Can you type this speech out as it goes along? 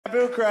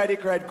Boo cried, he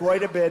cried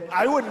quite a bit.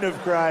 I wouldn't have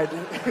cried.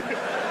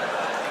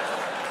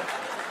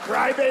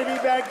 Crybaby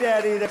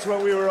Baghdadi, that's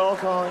what we were all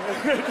calling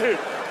it.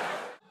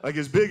 Like,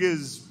 as big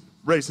as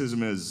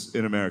racism is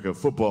in America,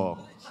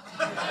 football.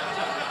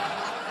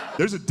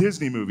 There's a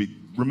Disney movie,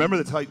 Remember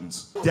the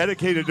Titans,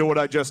 dedicated to what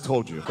I just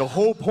told you. The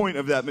whole point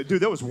of that,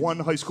 dude, that was one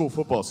high school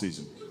football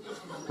season.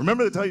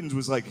 Remember the Titans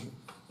was like, it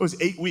was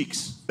 8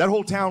 weeks. That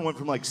whole town went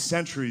from like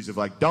centuries of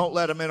like, don't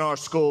let them in our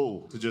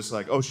school, to just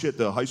like, oh shit,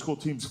 the high school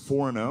team's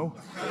 4-0?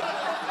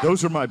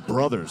 Those are my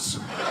brothers.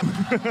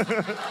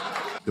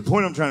 The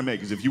point I'm trying to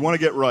make is if you want to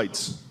get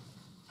rights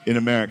in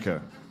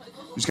America,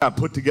 you just got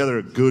to put together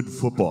a good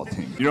football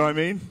team. You know what I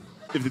mean?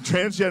 If the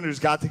transgenders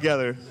got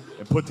together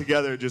and put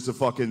together just a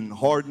fucking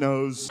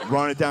hard-nosed,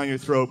 run it down your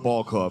throat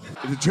ball club.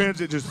 If the trans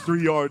are just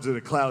 3 yards in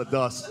a cloud of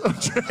dust of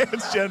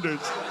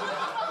transgenders.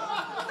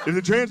 If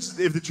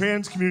the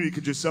trans community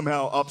could just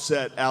somehow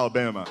upset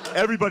Alabama,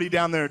 everybody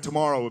down there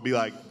tomorrow would be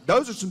like,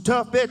 those are some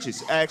tough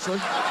bitches, actually.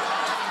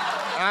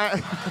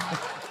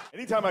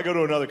 Anytime I go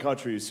to another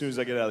country, as soon as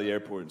I get out of the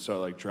airport and start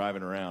like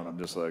driving around, I'm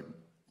just like,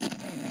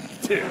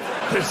 dude,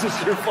 this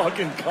is your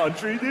fucking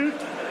country, dude?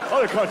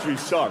 Other countries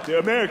suck,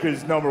 dude.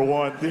 America's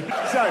 #1, dude.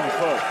 It's not even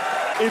close.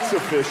 It's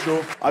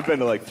official. I've been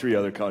to like 3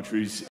 other countries.